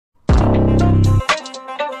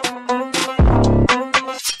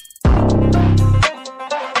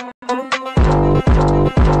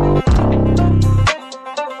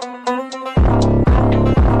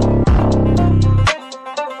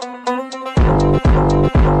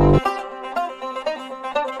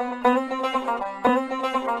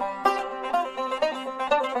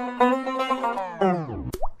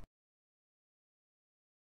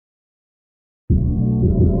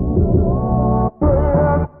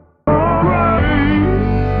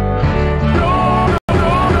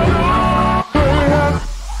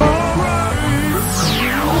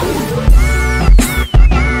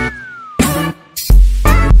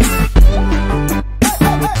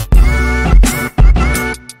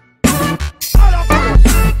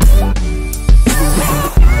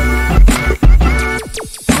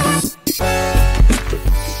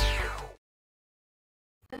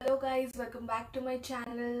welcome back to my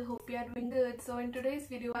channel. Hope you are doing good. So in today's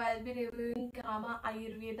video I'll be reviewing Kama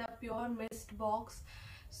Ayurveda Pure Mist box.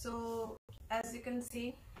 So as you can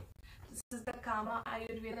see, this is the Kama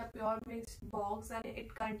Ayurveda Pure Mist box, and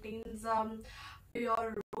it contains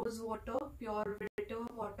pure rose water, pure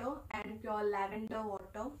vetiver water and pure lavender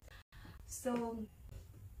water. So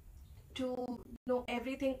to know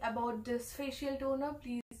everything about this facial toner,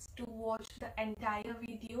 please to watch the entire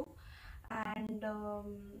video. And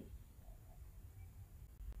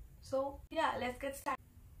so yeah, let's get started.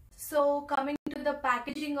 So coming to the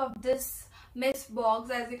packaging of this mist box,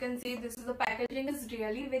 as you can see, the packaging is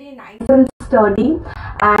really very nice and sturdy,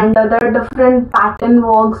 and there are different pattern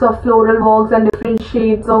works of floral works and different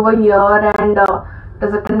shades over here, and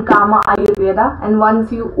there's a Kama Ayurveda. And once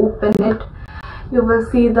you open it, you will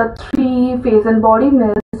see the 3 face and body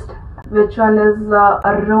mist, which one is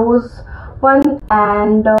a rose one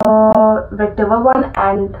and vetiver one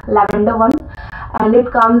and lavender one, and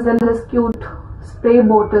it comes in this cute spray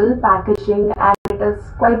bottle packaging, and it is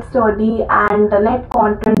quite sturdy, and the net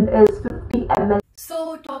content is 50 ml.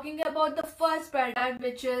 So talking about the first product,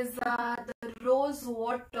 which is the rose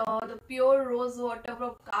water, the pure rose water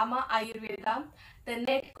from Kama Ayurveda. The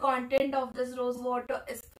net content of this rose water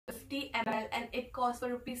is 50 ml and it costs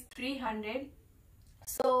for ₹300.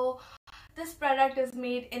 So this product is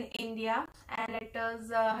made in India, and it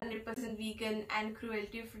is 100% vegan and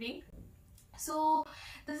cruelty free. So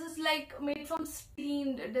this is like made from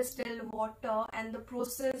steamed distilled water, and the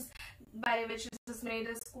process by which this is made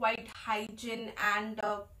is quite hygiene and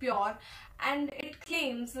pure. And it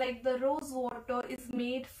claims like the rose water is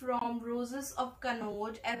made from roses of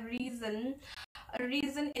Kannauj, a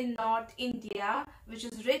region in North India, which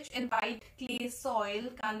is rich in white clay soil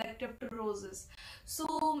conducive to roses.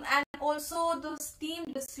 So, and also the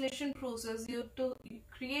steam distillation process used to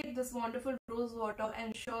create this wonderful rose water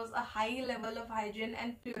ensures a high level of hygiene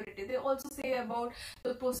and purity. They also say about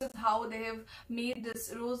the process how they have made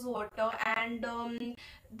this rose water, and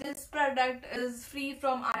this product is free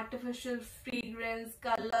from artificial fragrance,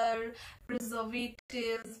 color,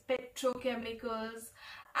 preservatives, petrochemicals,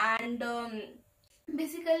 and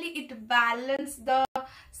basically it balances the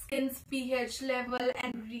skin's pH level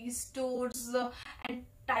and restores and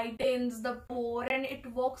tightens the pore, and it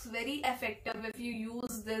works very effective if you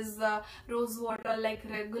use this rose water like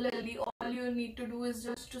regularly. All you need to do is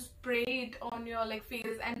just to spray it on your like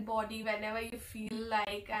face and body whenever you feel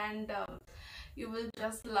like, and you will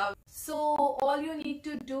just love it. So all you need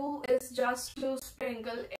to do is just to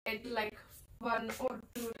sprinkle it like 1 or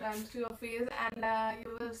 2 times to your face, and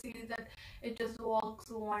you will see that it just works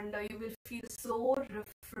wonder. You will feel so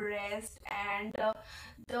refreshed, and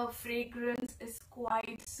the fragrance is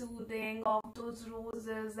quite soothing of those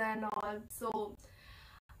roses and all. So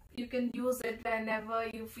you can use it whenever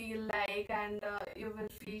you feel like, and you will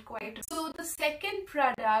feel quite. So the second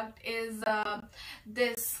product is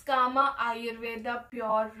this Kama Ayurveda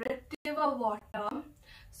Pure Vetiver Water.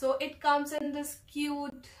 So it comes in this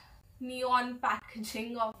cute neon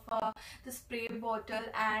packaging of the spray bottle,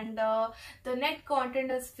 and the net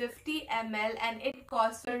content is 50 ml and it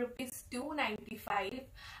costs for ₹295,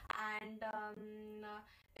 and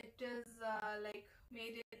it is like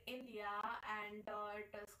made in India, and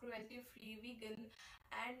it is cruelty free, vegan.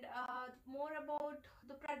 And more about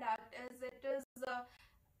the product is it is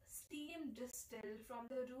steam distilled from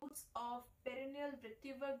the roots of perennial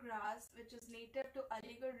vetiver grass, which is native to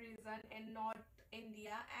Aligarh region in North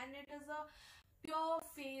India, and it is a pure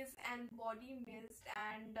face and body mist,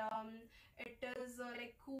 and it is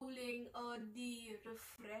like cooling, earthy,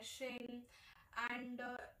 refreshing, and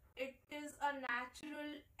it is a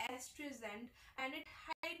natural astringent, and it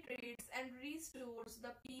hydrates and restores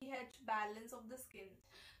the pH balance of the skin.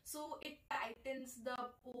 So it tightens the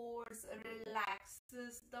pores,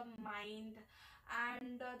 relaxes the mind,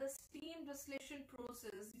 and the steam distillation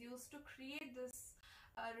process used to create this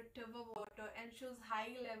vetiver water ensures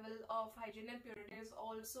high level of hygiene and purity. It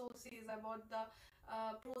also says about the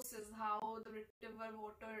process how the vetiver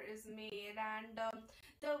water is made, and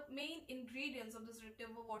the main ingredients of this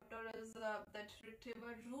vetiver water is that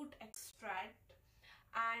vetiver root extract,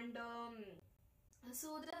 and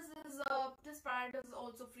so this product is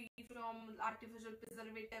also free from artificial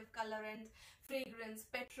preservative, colorants, fragrance,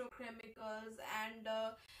 petrochemicals, and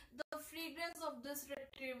the fragrance of this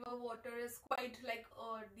retriever water is quite like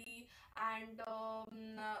earthy, and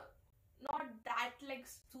not that like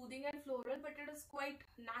soothing and floral, but it is quite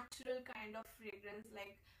natural kind of fragrance.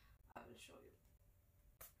 Like I will show you.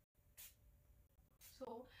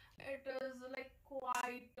 So it is like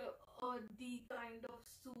quite the kind of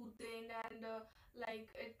soothing, and like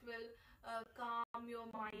it will calm your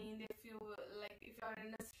mind if you like, if you're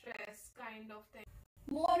in a stress kind of thing.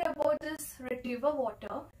 More about this retriever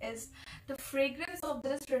water is the fragrance of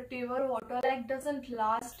this retriever water like doesn't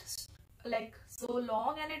last like so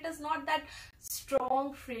long, and it is not that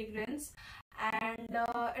strong fragrance, and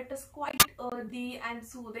it is quite earthy and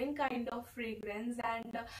soothing kind of fragrance.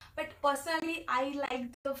 And but personally I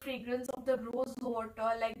like the fragrance of the rose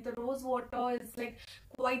water. Like the rose water is like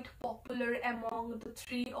quite popular among the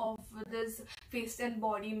three of this face and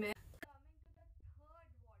body mist. Coming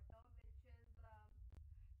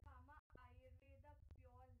to the third water, which is Kama Ayurveda pure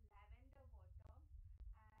lavender water, and again the packaging is really cute.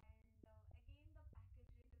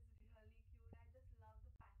 I just love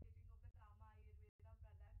the packaging of the Kama Ayurveda products,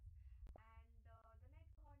 and the net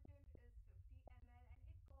content is 50 ml and it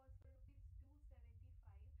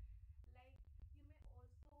costs for rupees 275. Like you may also buy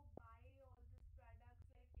all these products like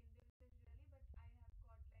individually, but I have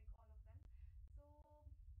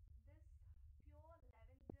got like all of them. So this pure lavender water is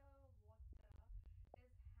handpicked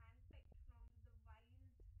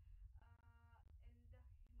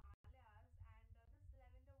from the wild in the Himalayas, and this lavender water is unparalleled soothing properties, and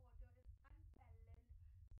that provides an instant boost to the skin and reduces stress.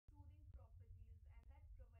 So it claims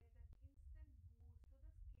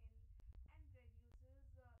to reduce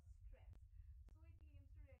stress as lavender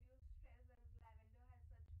has such properties, and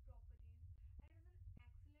it is an excellent face toner, and it stores and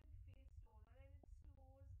like cools and refresh in hot weather. So it is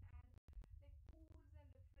good when you use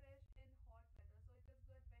it like sprinkle on your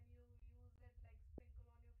face in a humid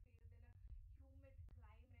climate, and it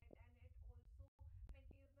also maintains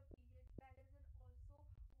the pH balance. It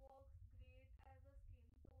also works great as a skin toner. Like if you have uneven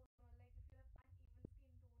skin tone,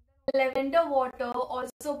 then lavender water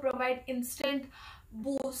also provide instant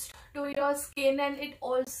boost to your skin, and it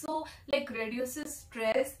also like reduces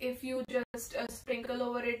stress if you just sprinkle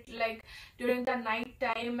over it like during the night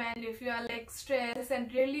time, and if you are like stressed,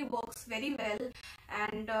 and really works very well.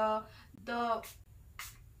 And the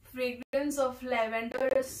fragrance of lavender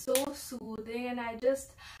is so soothing, and I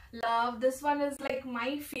just love this one. Is like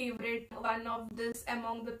my favorite one of this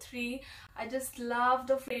among the three. I just love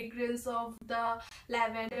the fragrance of the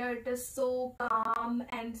lavender. It is so calm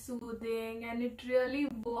and soothing, and it really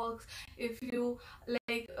works if you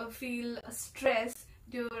like feel stress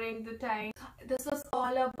during the time. This was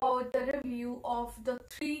all about the review of the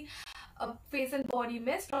three face and body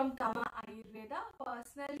mist from Kama Ayurveda.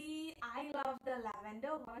 Personally, I love the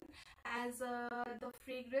lavender one, as the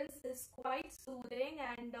fragrance is quite soothing,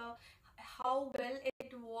 and how well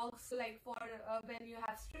it works like for when you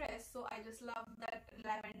have stress. So I just love that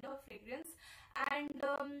lavender fragrance. And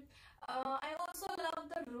I also love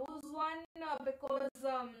the rose one because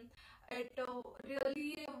it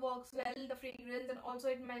really works well, the fragrance, and also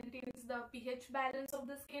it maintains the pH balance of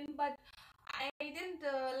the skin. But I didn't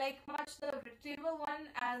like much the retriever one,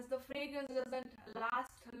 as the fragrance doesn't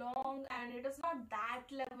last long and it is not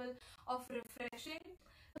that level of refreshing.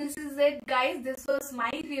 This is it guys, this was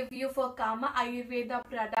my review for Kama Ayurveda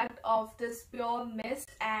product of this pure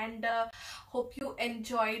mist, and hope you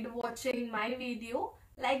enjoyed watching my video.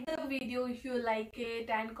 Like the video if you like it,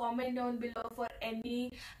 and comment down below for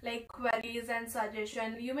any like queries and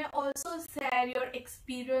suggestion. You may also share your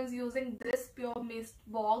experience using this pure mist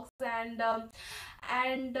box, and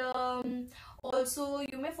also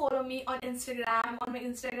you may follow me on Instagram on my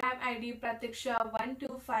Instagram ID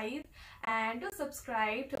pratikshya'sgoodlife, and to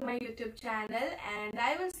subscribe to my YouTube channel. And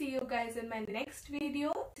I will see you guys in my next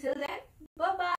video. Till then, bye bye.